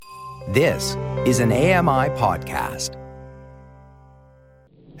This is an AMI podcast.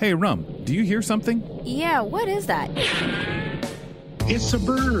 Hey, Rum, do you hear something? Yeah, what is that? It's a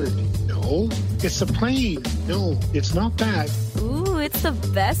bird. No. It's a plane. No, it's not that. Ooh, it's the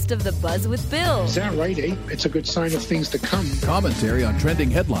best of the Buzz with Bill. Is that right, eh? It's a good sign of things to come. Commentary on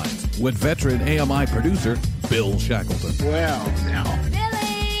trending headlines with veteran AMI producer Bill Shackleton. Well, now.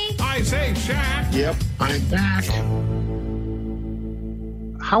 Billy! I say, Shack! Yep, I'm back.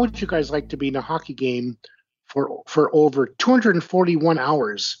 How would you guys like to be in a hockey game for over 241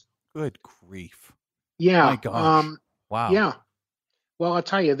 hours? Good grief. Yeah. My gosh. Wow. Yeah. Well, I'll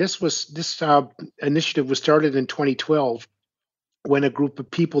tell you, this initiative was started in 2012 when a group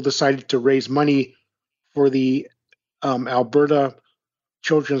of people decided to raise money for the Alberta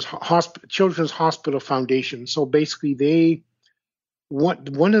Children's Hospital Foundation. So basically,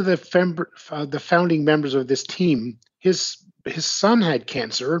 one of the founding members of this team, his son had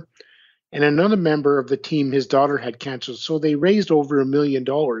cancer, and another member of the team, his daughter had cancer. So they raised over $1 million.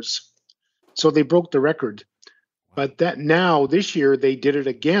 So they broke the record. But this year they did it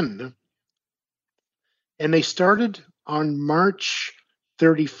again. And they started on March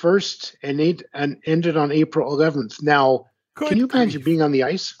 31st and ended on April 11th. Now, can you imagine being on the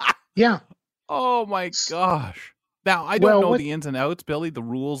ice? Yeah. Oh my gosh. Now, I don't know the ins and outs, Billy, the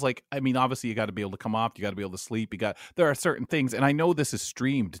rules. Obviously you got to be able to come off, you got to be able to sleep. There are certain things, and I know this is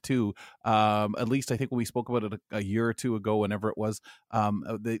streamed too. At least I think when we spoke about it a year or two ago, whenever it was,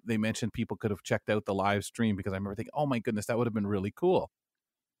 they mentioned people could have checked out the live stream, because I remember thinking, oh my goodness, that would have been really cool.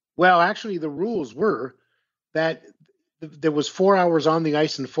 Well, actually the rules were that there was 4 hours on the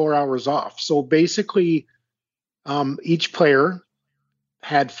ice and 4 hours off. So basically, each player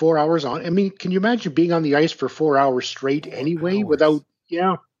had 4 hours on. I mean, can you imagine being on the ice for 4 hours straight anyway without,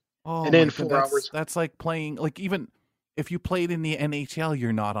 yeah. Oh, and then 4 hours. That's like playing, like even if you played in the NHL,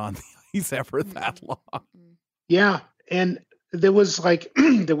 you're not on the ice ever that long. Yeah. And there was a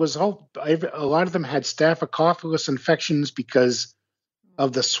lot of them had Staphylococcus infections because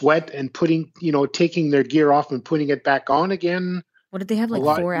of the sweat and taking their gear off and putting it back on again. What did they have,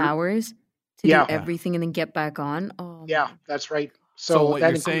 4 hours to do everything and then get back on? Oh, yeah, that's right. So what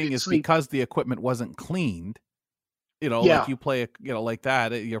you're saying is because the equipment wasn't cleaned, like you play, like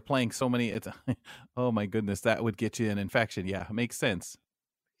that, you're playing so many, oh my goodness, that would get you an infection. Yeah, it makes sense.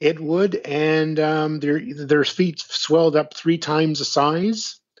 It would. And their feet swelled up 3 times the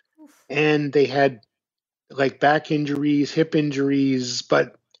size, and they had back injuries, hip injuries,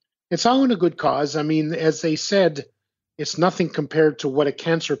 but it's all in a good cause. I mean, as they said, it's nothing compared to what a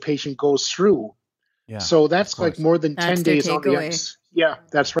cancer patient goes through. Yeah, so that's more than 10 days on the ice. Yeah,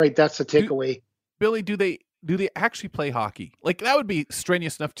 that's right. That's the takeaway. Billy, do they actually play hockey? That would be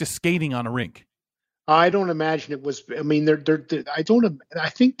strenuous enough, just skating on a rink. I don't imagine it was. I mean,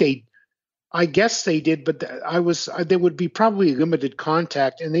 I guess they did, but there would be probably limited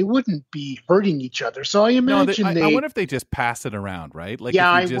contact, and they wouldn't be hurting each other. So I imagine I wonder if they just pass it around, right?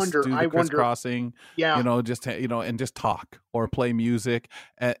 I wonder. I wonder. Crisscrossing, and just talk or play music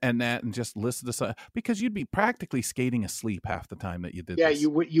and just listen to something, because you'd be practically skating asleep half the time that you did. Yeah, this. you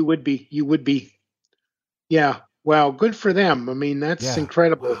would be. Yeah. Well, good for them. I mean, that's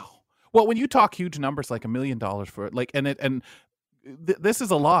incredible. Wow. Well, when you talk huge numbers like $1 million for it, this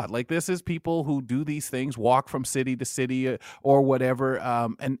is a lot. This is people who do these things, walk from city to city or whatever,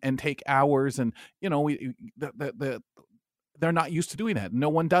 and take hours. And they're not used to doing that. No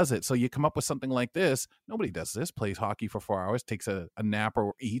one does it. So you come up with something like this. Nobody does this. Plays hockey for 4 hours, takes a nap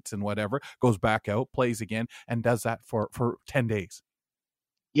or eats and whatever, goes back out, plays again, and does that for 10 days.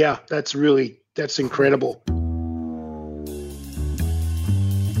 Yeah, that's incredible.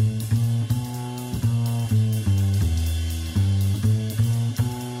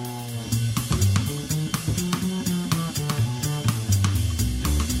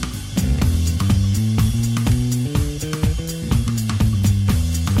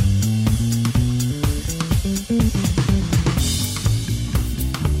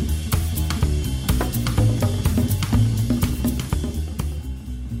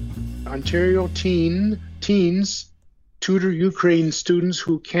 Ontario teens tutor Ukraine students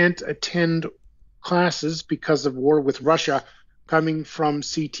who can't attend classes because of war with Russia, coming from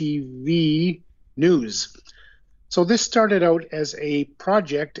CTV News. So this started out as a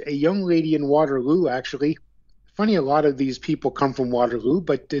project, a young lady in Waterloo, actually. Funny, a lot of these people come from Waterloo,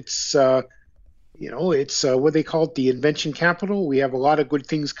 but it's what they call it, the invention capital. We have a lot of good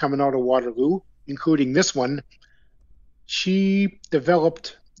things coming out of Waterloo, including this one. She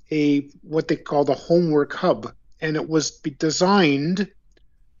developed what they call the homework hub, and it was designed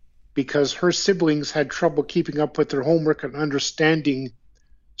because her siblings had trouble keeping up with their homework and understanding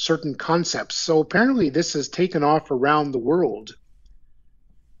certain concepts. So apparently this has taken off around the world.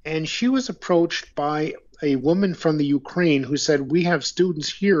 And she was approached by a woman from the Ukraine who said, we have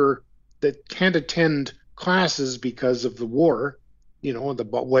students here that can't attend classes because of the war,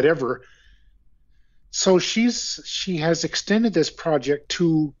 whatever. So she has extended this project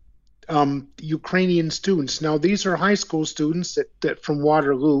to Ukrainian students. Now, these are high school students that from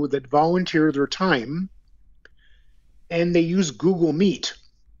Waterloo that volunteer their time, and they use Google Meet.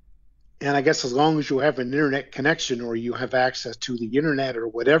 And I guess as long as you have an internet connection or you have access to the internet or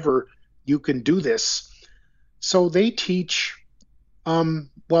whatever, you can do this. So they teach,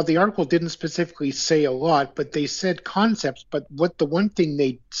 well, the article didn't specifically say a lot, but they said concepts. But the one thing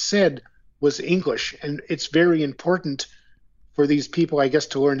they said was English. And it's very important for these people, I guess,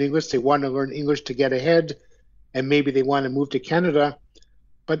 to learn English. They want to learn English to get ahead, and maybe they want to move to Canada.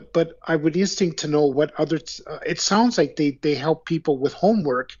 But I would be interesting to know what others, it sounds like they help people with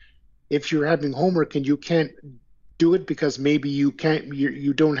homework. If you're having homework and you can't do it because maybe you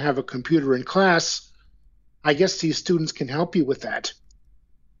don't have a computer in class, I guess these students can help you with that.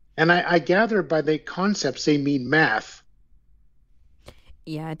 And I gather by the concepts they mean math.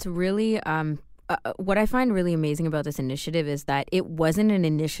 Yeah, it's really what I find really amazing about this initiative is that it wasn't an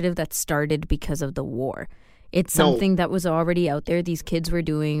initiative that started because of the war. It's something that was already out there. These kids were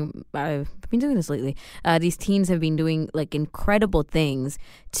doing, I've been doing this lately, these teens have been doing like incredible things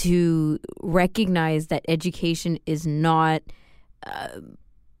to recognize that education is not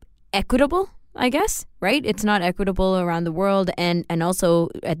equitable, I guess, right? It's not equitable around the world. And also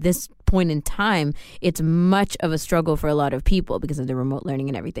at this point in time, it's much of a struggle for a lot of people because of the remote learning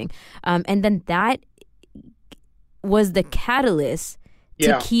and everything. And then that was the catalyst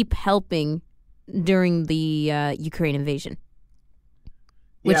to keep helping during the Ukraine invasion,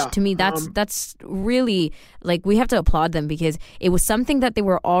 which to me that's really, like, we have to applaud them because it was something that they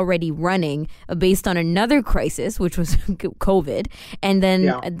were already running based on another crisis, which was COVID, and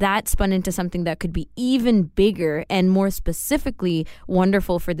then that spun into something that could be even bigger and more specifically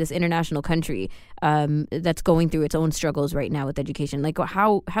wonderful for this international country that's going through its own struggles right now with education. Like,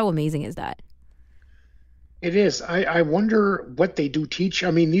 how amazing is that? It is. I wonder what they do teach. I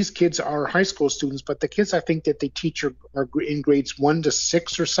mean, these kids are high school students, but the kids I think that they teach are in grades 1 to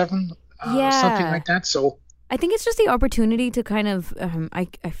 6 or 7, something like that. So I think it's just the opportunity to kind of, I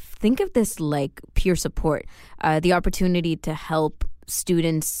think of this like peer support, the opportunity to help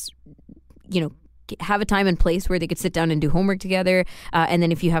students, have a time and place where they could sit down and do homework together. And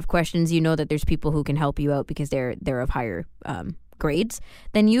then if you have questions, you know that there's people who can help you out because they're of higher grades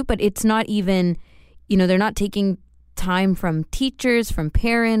than you. But it's not even... they're not taking time from teachers, from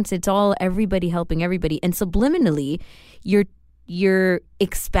parents. It's all everybody helping everybody. And subliminally, you're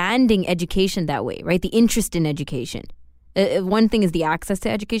expanding education that way, right? The interest in education. One thing is the access to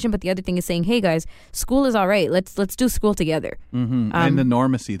education, but the other thing is saying, hey, guys, school is all right. Let's do school together. Mm-hmm. And the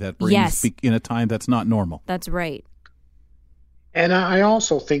normacy that brings in a time that's not normal. That's right. And I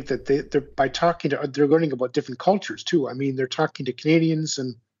also think that they're by talking to, they're learning about different cultures, too. I mean, they're talking to Canadians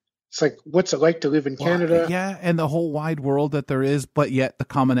and it's like, what's it like to live in Canada? Yeah, and the whole wide world that there is, but yet the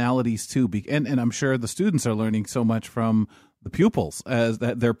commonalities too. And I'm sure the students are learning so much from the pupils,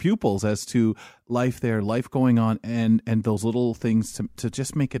 their pupils, as to life there, life going on, and those little things to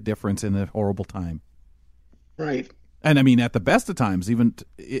just make a difference in a horrible time. Right. And I mean, at the best of times, even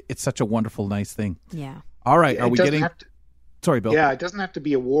it's such a wonderful, nice thing. Yeah. All right, are we getting? Sorry, Bill. Yeah, it doesn't have to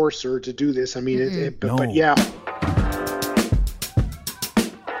be a war, sir, to do this. I mean, no. But yeah.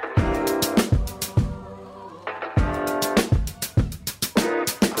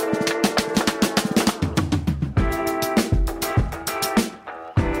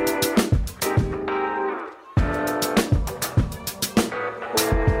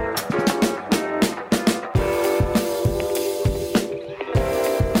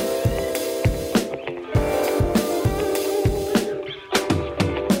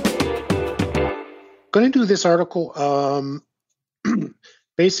 Going to do this article,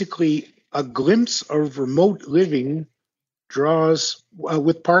 basically a glimpse of remote living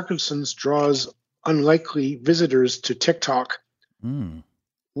with Parkinson's draws unlikely visitors to TikTok. And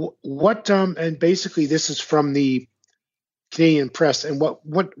basically this is from the Canadian Press. And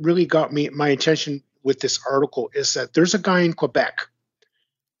what really got my attention with this article is that there's a guy in Quebec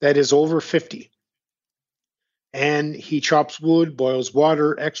that is over 50. And he chops wood, boils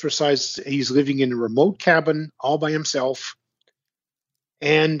water, exercises. He's living in a remote cabin all by himself.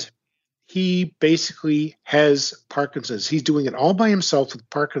 And he basically has Parkinson's. He's doing it all by himself with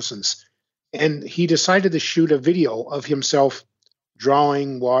Parkinson's. And he decided to shoot a video of himself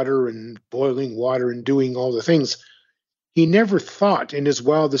drawing water and boiling water and doing all the things. he never thought in his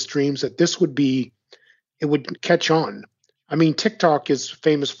wildest dreams that it would catch on. I mean, TikTok is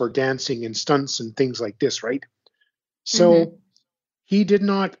famous for dancing and stunts and things like this, right? So he did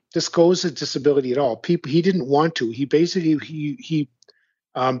not disclose his disability at all. He didn't want to. He basically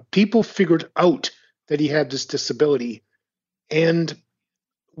people figured out that he had this disability, and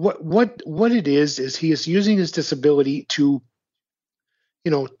what it is he is using his disability to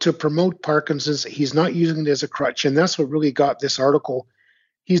promote Parkinson's. He's not using it as a crutch, and that's what really got this article.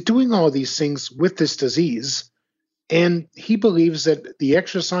 He's doing all these things with this disease, and he believes that the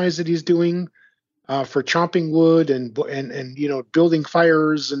exercise that he's doing for chopping wood and building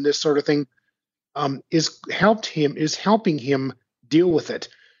fires and this sort of thing is helping him deal with it.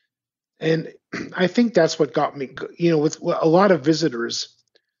 And I think that's what got me, with a lot of visitors,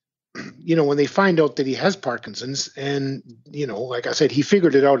 when they find out that he has Parkinson's, and, like I said, he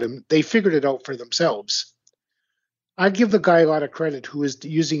figured it out and they figured it out for themselves. I give the guy a lot of credit who is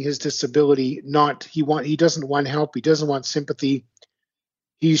using his disability. He doesn't want help. He doesn't want sympathy.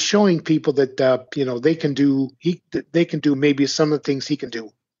 He's showing people that, they can do maybe some of the things he can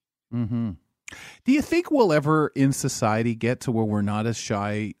do. Mm-hmm. Do you think we'll ever in society get to where we're not as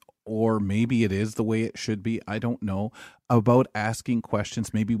shy, or maybe it is the way it should be, I don't know, about asking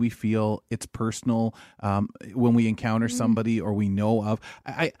questions? Maybe we feel it's personal when we encounter somebody or we know of.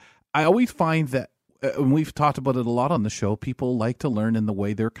 I always find that, and we've talked about it a lot on the show, people like to learn in the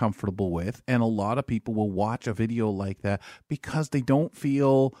way they're comfortable with, and a lot of people will watch a video like that because they don't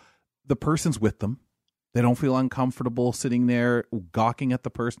feel the person's with them. They don't feel uncomfortable sitting there gawking at the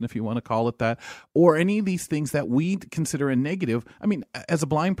person, if you want to call it that, or any of these things that we consider a negative. I mean, as a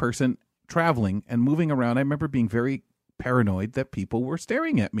blind person traveling and moving around, I remember being very paranoid that people were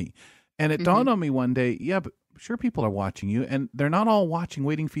staring at me. And it dawned on me one day, yeah, but sure, people are watching you, and they're not all watching,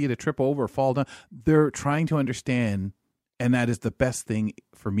 waiting for you to trip over or fall down. They're trying to understand. And that is the best thing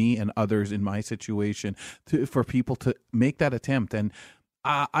for me and others in my situation, for people to make that attempt. And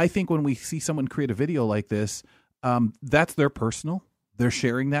I think when we see someone create a video like this, that's their personal. They're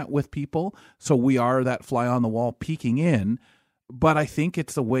sharing that with people. So we are that fly on the wall peeking in. But I think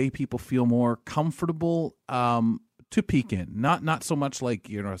it's the way people feel more comfortable to peek in. Not so much like,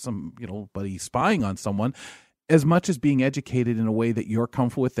 somebody spying on someone, as much as being educated in a way that you're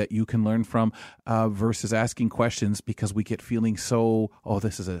comfortable with, that you can learn from, versus asking questions because we get feeling so, oh,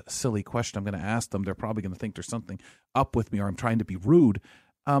 this is a silly question I'm going to ask them. They're probably going to think there's something up with me, or I'm trying to be rude.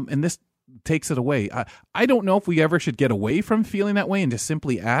 And this takes it away. I don't know if we ever should get away from feeling that way and just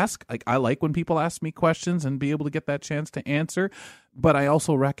simply ask. Like, I like when people ask me questions and be able to get that chance to answer. But I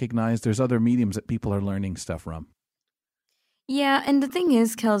also recognize there's other mediums that people are learning stuff from. Yeah, and the thing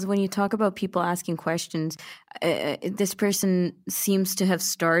is, Kels, when you talk about people asking questions, this person seems to have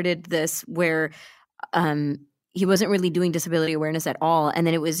started this where he wasn't really doing disability awareness at all, and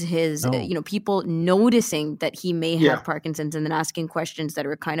then it was his, people noticing that he may have Parkinson's, and then asking questions that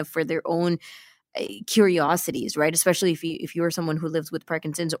are kind of for their own curiosities, right? Especially if you're someone who lives with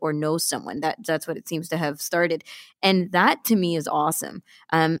Parkinson's or knows someone, that's what it seems to have started. And that to me is awesome.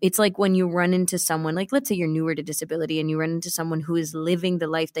 It's like when you run into someone, like let's say you're newer to disability and you run into someone who is living the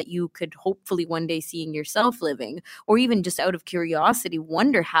life that you could hopefully one day seeing yourself living, or even just out of curiosity,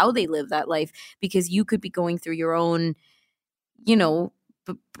 wonder how they live that life, because you could be going through your own,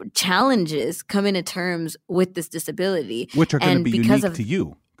 challenges, coming to terms with this disability. Which are going to be unique to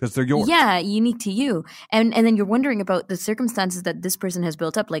you. Because they're yours. Yeah, unique to you. And then you're wondering about the circumstances that this person has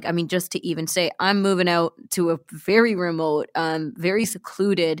built up. Like, I mean, just to even say, I'm moving out to a very remote, very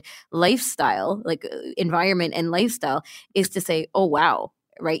secluded lifestyle, like environment and lifestyle, is to say, oh, wow.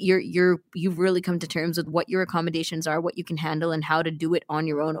 Right. You've really come to terms with what your accommodations are, what you can handle, and how to do it on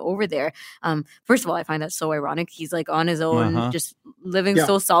your own over there. First of all, I find that so ironic. He's like on his own, just living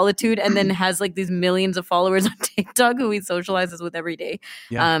so solitude, and then has like these millions of followers on TikTok who he socializes with every day.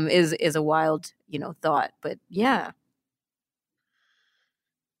 Is a wild, thought. But yeah.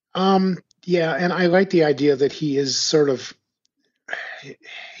 And I like the idea that he is sort of,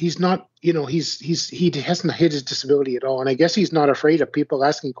 he's not, he hasn't hid his disability at all. And I guess he's not afraid of people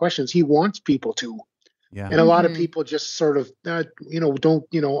asking questions. He wants people to. Yeah. And a lot of people just sort of,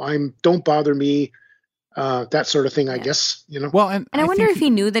 don't bother me. That sort of thing, I guess, Well, and I wonder if he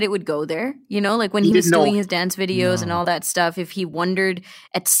knew that it would go there, like when he was doing his dance videos and all that stuff, if he wondered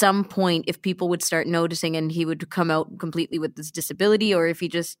at some point if people would start noticing and he would come out completely with this disability, or if he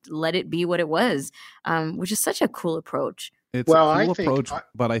just let it be what it was, which is such a cool approach. It's a cool approach,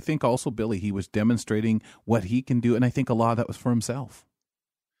 but I think also, Billy, he was demonstrating what he can do, and I think a lot of that was for himself.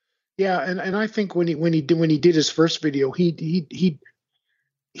 Yeah, and I think when he did his first video, he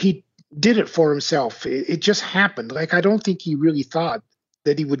did it for himself. It just happened. Like, I don't think he really thought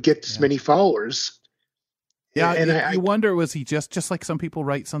that he would get this many followers. Yeah, and you wonder, was he just like some people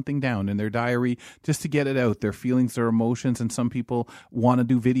write something down in their diary just to get it out, their feelings, their emotions, and some people want to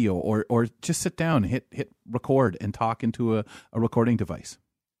do video or just sit down, hit record and talk into a recording device.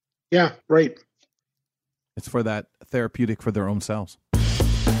 Yeah, right. It's for that therapeutic for their own selves.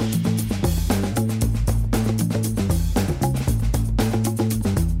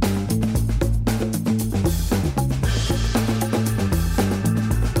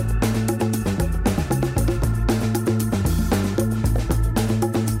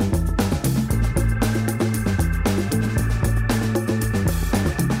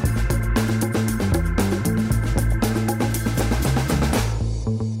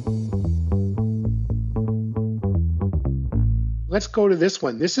 Let's go to this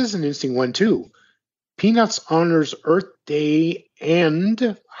one. This is an interesting one, too. Peanuts honors Earth Day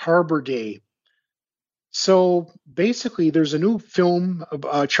and Harbor Day. So basically, there's a new film,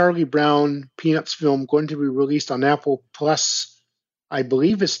 Charlie Brown Peanuts film, going to be released on Apple Plus, I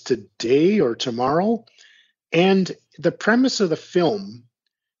believe it's today or tomorrow. And the premise of the film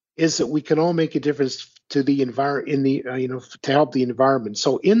is that we can all make a difference to the to help the environment.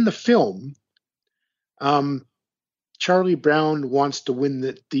 So in the film, Charlie Brown wants to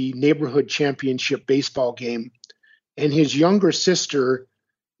win the neighborhood championship baseball game, and his younger sister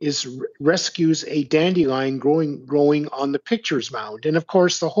rescues a dandelion growing on the pitcher's mound. And of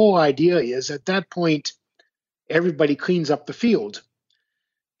course, the whole idea is at that point, everybody cleans up the field.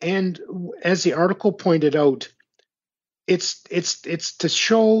 And as the article pointed out, it's to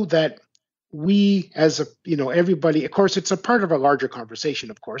show that we, as everybody, of course, it's a part of a larger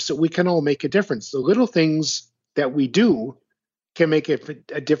conversation, of course, that we can all make a difference. The little things that we do can make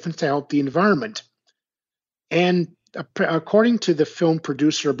a difference to help the environment. And according to the film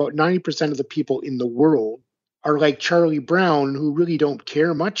producer, about 90% of the people in the world are like Charlie Brown, who really don't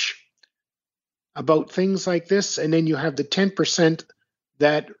care much about things like this. And then you have the 10%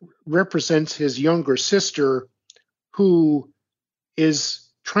 that represents his younger sister, who is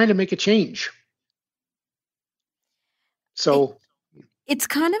trying to make a change. So it's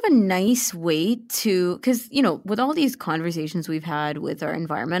kind of a nice way to, because, with all these conversations we've had with our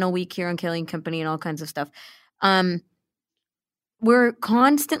Environmental Week here on Kelly & Company and all kinds of stuff, we're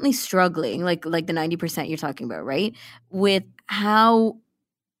constantly struggling, like the 90% you're talking about, right? With how,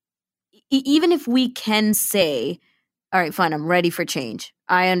 even if we can say, all right, fine, I'm ready for change.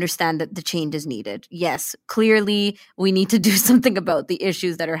 I understand that the change is needed. Yes, clearly we need to do something about the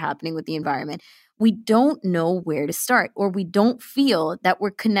issues that are happening with the environment. We don't know where to start, or we don't feel that we're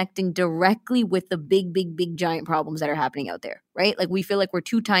connecting directly with the big, big, big, giant problems that are happening out there, right? Like we feel like we're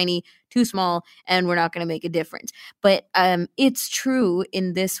too tiny, too small, and we're not going to make a difference. But it's true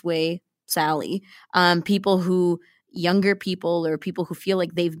in this way, Sally. Younger people or people who feel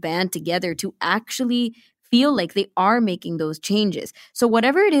like they've band together to actually feel like they are making those changes. So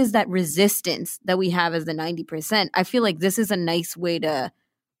whatever it is, that resistance that we have as the 90%, I feel like this is a nice way to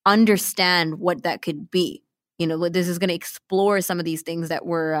understand what that could be. This is going to explore some of these things that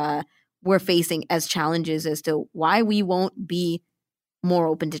we're facing as challenges as to why we won't be more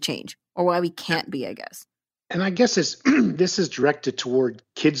open to change, or why we can't be, I guess. And I guess this is directed toward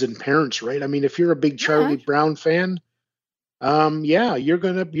kids and parents, right? I mean, if you're a big Charlie Brown fan, you're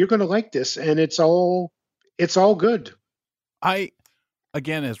gonna like this, and it's all good.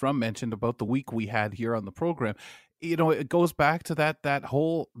 Again, as Rum mentioned about the week we had here on the program, it goes back to that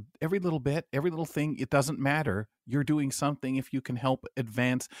whole, every little bit, every little thing, it doesn't matter. You're doing something if you can help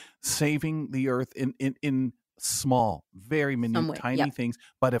advance saving the earth in small, very minute, tiny things.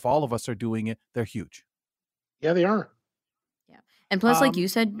 But if all of us are doing it, they're huge. Yeah, they are. Yeah. And plus, like you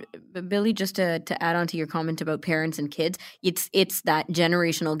said, Billy, just to add on to your comment about parents and kids, it's that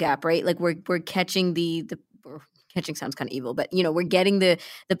generational gap, right? Like we're catching catching sounds kind of evil, but we're getting the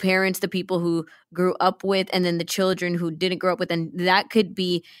parents, the people who grew up with, and then the children who didn't grow up with, and that could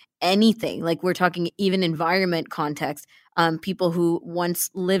be anything. Like we're talking even environment context, people who once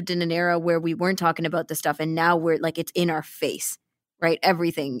lived in an era where we weren't talking about this stuff, and now we're like, it's in our face, right?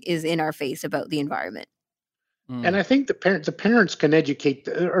 Everything is in our face about the environment. And I think the parents can educate,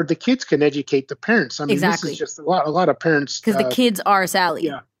 or the kids can educate the parents. I mean, exactly. This is just a lot of parents, because the kids are Sally.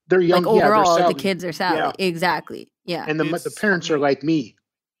 Yeah. They're young. Like overall, they're the kids are Sally. Yeah. Exactly. Yeah. And the parents are like me.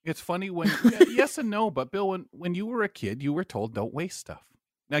 It's funny when, yes and no, but Bill, when you were a kid, you were told don't waste stuff.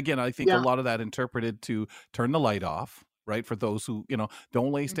 Now, again, I think a lot of that interpreted to turn the light off, right? For those who,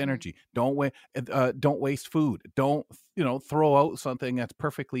 don't waste energy, don't waste food, don't, throw out something that's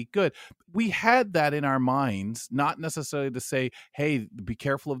perfectly good. We had that in our minds, not necessarily to say, hey, be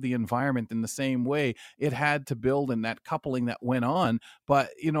careful of the environment in the same way. It had to build in that coupling that went on.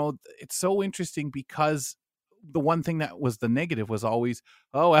 But, it's so interesting because the one thing that was the negative was always,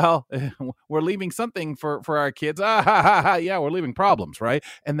 oh, well, we're leaving something for our kids. Yeah, we're leaving problems, right?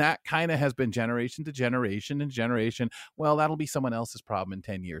 And that kind of has been generation to generation and generation. Well, that'll be someone else's problem in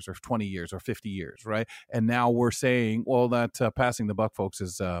 10 years or 20 years or 50 years, right? And now we're saying, well, that passing the buck, folks,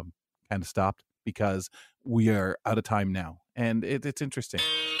 is kind of stopped because we are out of time now. And it's interesting.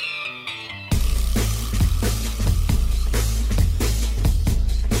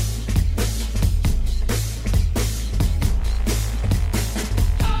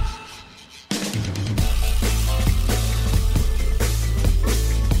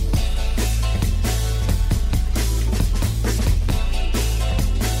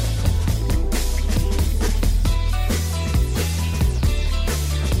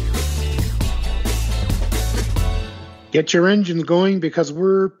 Get your engine going because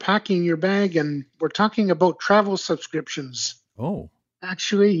we're packing your bag and we're talking about travel subscriptions. Oh.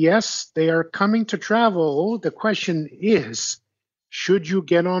 Actually, yes, they are coming to travel. The question is, should you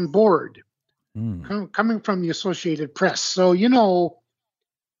get on board? Coming from the Associated Press. So,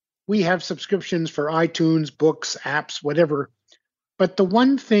 we have subscriptions for iTunes, books, apps, whatever. But the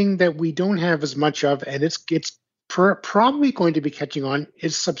one thing that we don't have as much of, and it's probably going to be catching on,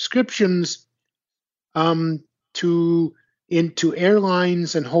 is subscriptions into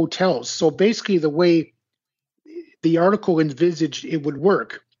airlines and hotels. So basically the way the article envisaged it would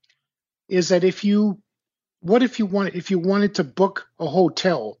work is that if you wanted to book a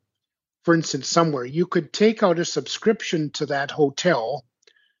hotel, for instance, somewhere, you could take out a subscription to that hotel.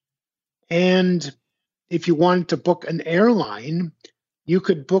 And if you wanted to book an airline, you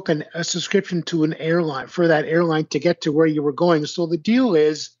could book a subscription to an airline for that airline to get to where you were going. So the deal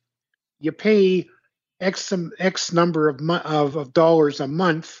is you pay X number of dollars a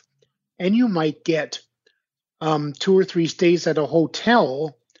month, and you might get 2 or 3 stays at a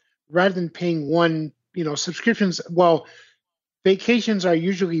hotel rather than paying one. Subscriptions. Well, vacations are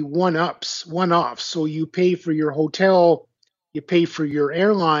usually one-offs. So you pay for your hotel, you pay for your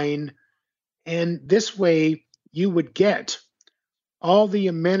airline, and this way you would get all the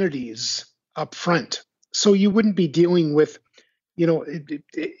amenities up front. So you wouldn't be dealing with,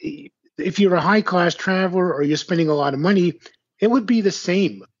 if you're a high-class traveler or you're spending a lot of money, it would be the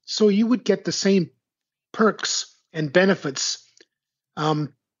same. So you would get the same perks and benefits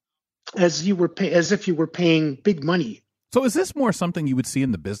as if you were paying big money. So is this more something you would see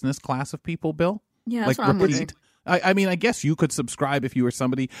in the business class of people, Bill? Yeah, that's what I'm wondering. I mean, I guess you could subscribe if you were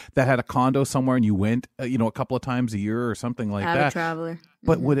somebody that had a condo somewhere and you went, a couple of times a year or something like that. A traveler.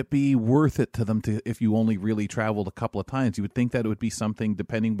 But would it be worth it to them if you only really traveled a couple of times? You would think that it would be something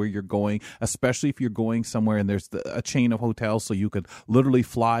depending where you're going, especially if you're going somewhere and there's a chain of hotels, so you could literally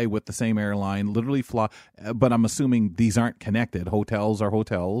fly with the same airline, but I'm assuming these aren't connected. Hotels are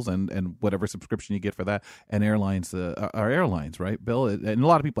hotels and whatever subscription you get for that, and airlines are airlines, right, Bill? And a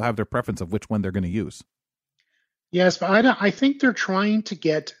lot of people have their preference of which one they're going to use. Yes, but I think they're trying to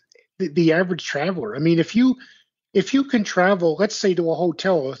get the average traveler. I mean, if you can travel, let's say, to a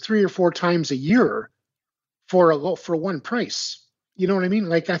hotel 3 or 4 times a year for one price, you know what I mean?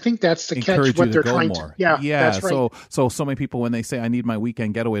 Like, I think that's the catch. What they're trying to, yeah, that's right. So many people, when they say I need my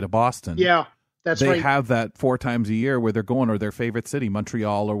weekend getaway to Boston, yeah, that's right. They have that 4 times a year where they're going, or their favorite city,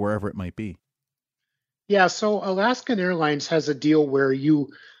 Montreal or wherever it might be. Yeah. So Alaskan Airlines has a deal where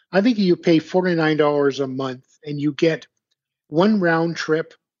I think you pay $49 a month and you get one round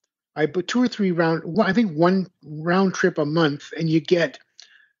trip. I put 2 or 3 one round trip a month, and you get,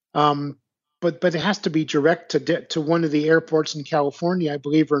 but it has to be direct to one of the airports in California, I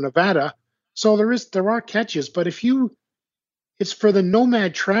believe, or Nevada. So there are catches, but it's for the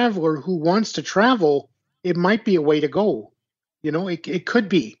nomad traveler who wants to travel, it might be a way to go. It could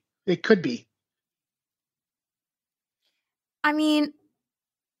be. I mean,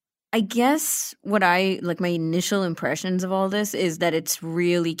 I guess my initial impressions of all this is that it's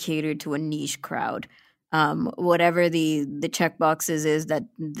really catered to a niche crowd. Whatever the check boxes is that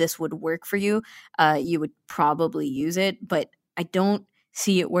this would work for you, you would probably use it. But I don't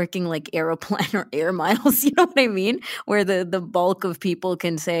see it working like Aeroplan or Air Miles. You know what I mean? Where the bulk of people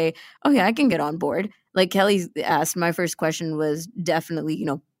can say, "Oh yeah, I can get on board." Like Kelly asked, my first question was definitely,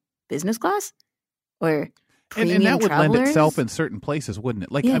 business class, or premium and that would travelers. lend itself in certain places, wouldn't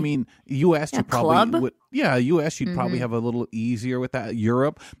it? Like, Yeah. I mean, U.S. you probably club. would. Yeah, U.S. you'd probably have a little easier with that.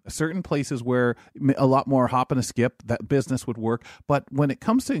 Europe, certain places where a lot more hop and a skip, that business would work. But when it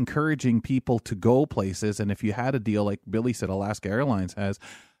comes to encouraging people to go places, and if you had a deal like Billy said, Alaska Airlines has,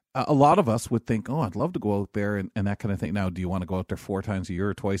 a lot of us would think, oh, I'd love to go out there and that kind of thing. Now, do you want to go out there 4 times a year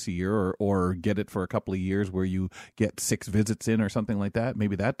or twice a year or get it for a couple of years where you get 6 visits in or something like that?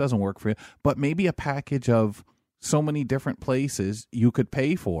 Maybe that doesn't work for you. But maybe a package of so many different places you could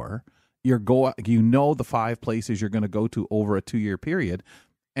pay for. You know the 5 places you're going to go to over a 2-year period,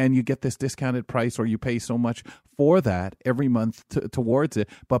 and you get this discounted price, or you pay so much for that every month towards it.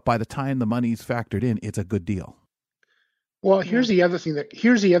 But by the time the money's factored in, it's a good deal. Well, here's the other thing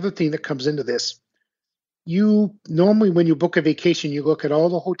that comes into this. You normally, when you book a vacation, you look at all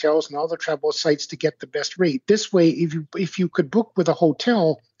the hotels and all the travel sites to get the best rate. This way, if you could book with a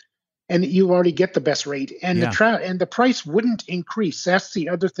hotel, and you already get the best rate, and the price wouldn't increase. That's the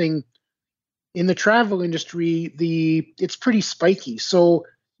other thing. In the travel industry, it's pretty spiky. So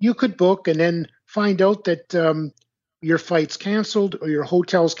you could book and then find out that your flight's canceled, or your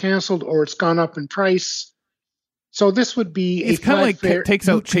hotel's canceled, or it's gone up in price. So this would be it's kind of like takes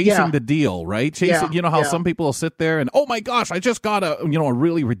out chasing the deal, right? You know how some people will sit there and, oh my gosh, I just got a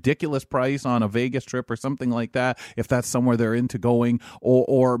really ridiculous price on a Vegas trip or something like that. If that's somewhere they're into going,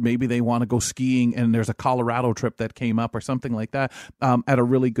 or maybe they want to go skiing and there's a Colorado trip that came up or something like that at a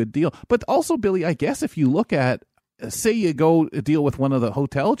really good deal. But also, Billy, I guess if you look at, say you go deal with one of the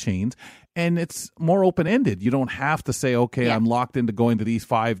hotel chains, and it's more open-ended. You don't have to say, okay, I'm locked into going to these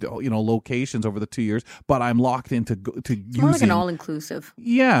 5, locations over the 2 years, but I'm locked into using more like an all-inclusive.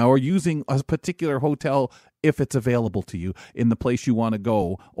 Yeah, or using a particular hotel if it's available to you in the place you want to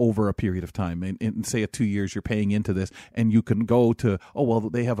go over a period of time. And say 2 years you're paying into this, and you can go to,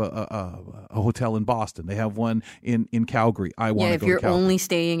 they have a hotel in Boston. They have one in Calgary. I want to go to Calgary. If you're only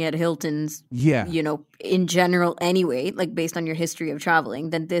staying at Hilton's, in general anyway, like based on your history of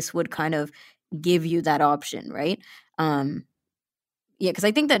traveling, then this would kind of give you that option, right? Because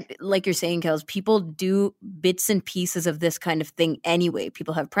I think that, like you're saying, Kels, people do bits and pieces of this kind of thing anyway.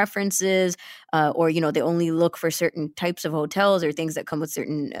 People have preferences, or they only look for certain types of hotels or things that come with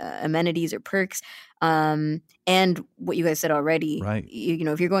certain amenities or perks. And what you guys said already, right?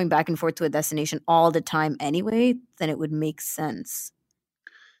 If you're going back and forth to a destination all the time anyway, then it would make sense.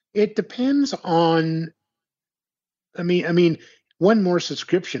 It depends on. I mean. One more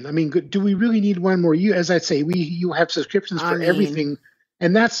subscription. I mean, do we really need one more? As I say, you have subscriptions for everything,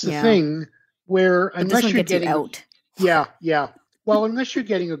 and that's the thing. Where unless you're getting out, well, unless you're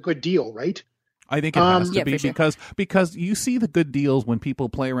getting a good deal, right? I think it has to be because you see the good deals when people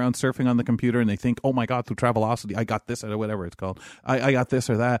play around surfing on the computer and they think, oh my God, through Travelocity, I got this or whatever it's called. I got this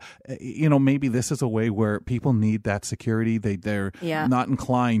or that. Maybe this is a way where people need that security. They're not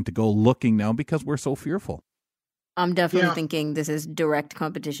inclined to go looking now because we're so fearful. I'm definitely thinking this is direct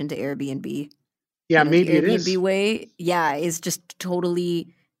competition to Airbnb. Yeah, maybe it is. Airbnb way, is just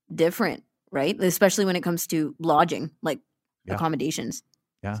totally different, right? Especially when it comes to lodging, like accommodations.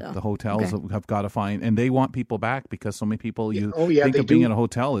 Yeah, so, the hotels have got to find, and they want people back because so many people, think of being in a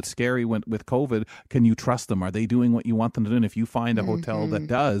hotel, it's scary with COVID. Can you trust them? Are they doing what you want them to do? And if you find a hotel that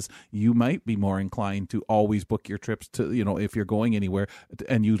does, you might be more inclined to always book your trips to, if you're going anywhere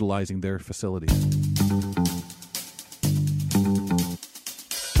and utilizing their facilities.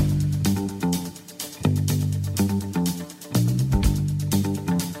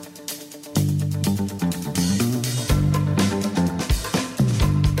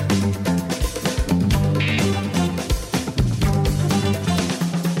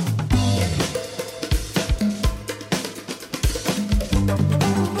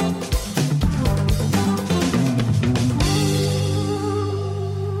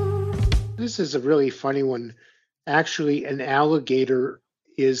 This is a really funny one. Actually, an alligator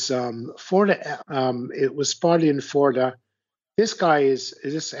is Florida. It was spotted in Florida. This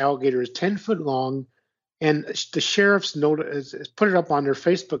alligator is 10 foot long, and the sheriff's put it up on their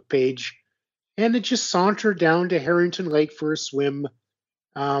Facebook page, and it just sauntered down to Harrington Lake for a swim.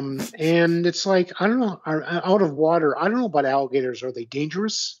 And it's like, I don't know, out of water. I don't know about alligators. Are they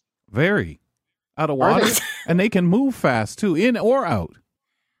dangerous? Very. Out of water, and they can move fast too, in or out.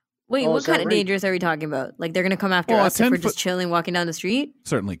 Wait, what kind of dangers are we talking about? Like they're going to come after us if we're just chilling, walking down the street?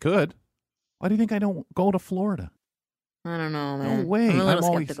 Certainly could. Why do you think I don't go to Florida? I don't know, man. No way. I'm a little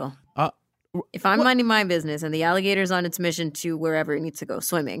skeptical. If I'm minding my business and the alligator's on its mission to wherever it needs to go,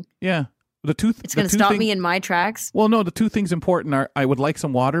 swimming. Yeah. It's going to stop me in my tracks? Well, no, the two things important are I would like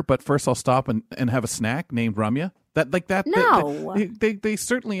some water, but first I'll stop and have a snack named Ramya. No. They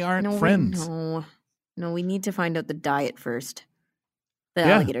certainly aren't friends. No. No, we need to find out the diet first. The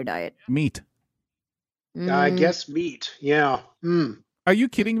alligator diet. Meat. I guess meat. Yeah. Are you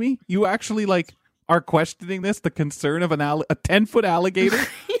kidding me? You actually are questioning this? The concern of a 10-foot alligator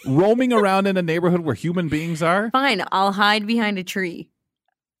roaming around in a neighborhood where human beings are? Fine, I'll hide behind a tree.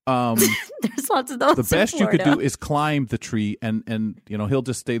 There's lots of those. The best you could do is climb the tree, and he'll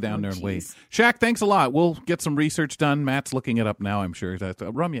just stay down there and wait. Shaq, thanks a lot. We'll get some research done. Matt's looking it up now. I'm sure that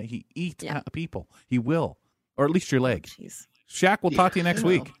Ramya, he eats people. He will, or at least your leg. Shaq, we'll talk to you next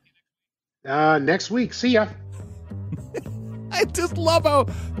week. Next week. See ya. I just love how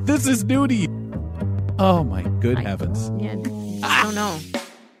this is new to you. Oh my good heavens! Yeah, I don't know.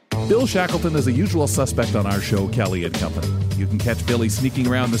 Bill Shackleton is a usual suspect on our show, Kelly and Company. You can catch Billy sneaking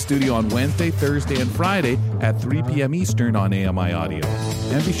around the studio on Wednesday, Thursday, and Friday at 3 p.m. Eastern on AMI Audio.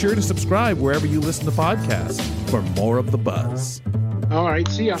 And be sure to subscribe wherever you listen to podcasts for more of The Buzz. All right,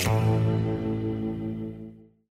 see ya.